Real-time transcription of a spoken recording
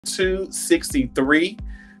263.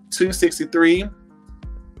 263.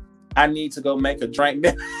 I need to go make a drink.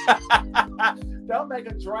 Don't make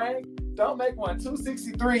a drink. Don't make one.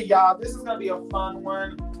 263, y'all. This is going to be a fun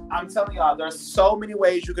one. I'm telling y'all, there's so many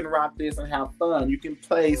ways you can rock this and have fun. You can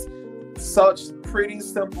place such pretty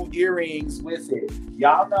simple earrings with it.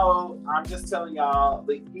 Y'all know, I'm just telling y'all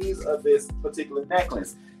the ease of this particular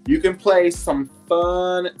necklace. You can place some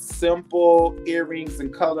fun, simple earrings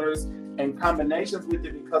and colors and combinations with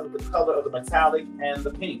it because of the color of the metallic and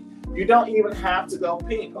the pink. You don't even have to go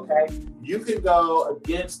pink, okay? You can go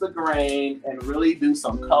against the grain and really do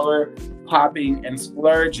some color popping and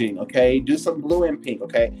splurging, okay? Do some blue and pink,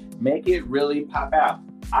 okay? Make it really pop out.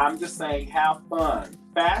 I'm just saying, have fun.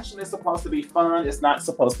 Fashion is supposed to be fun. It's not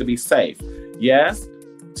supposed to be safe. Yes?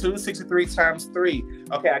 263 times 3.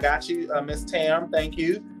 Okay, I got you, Miss Tam. Thank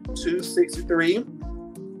you. 263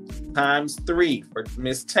 times 3 for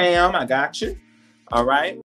Miss Tam. I got you. All right.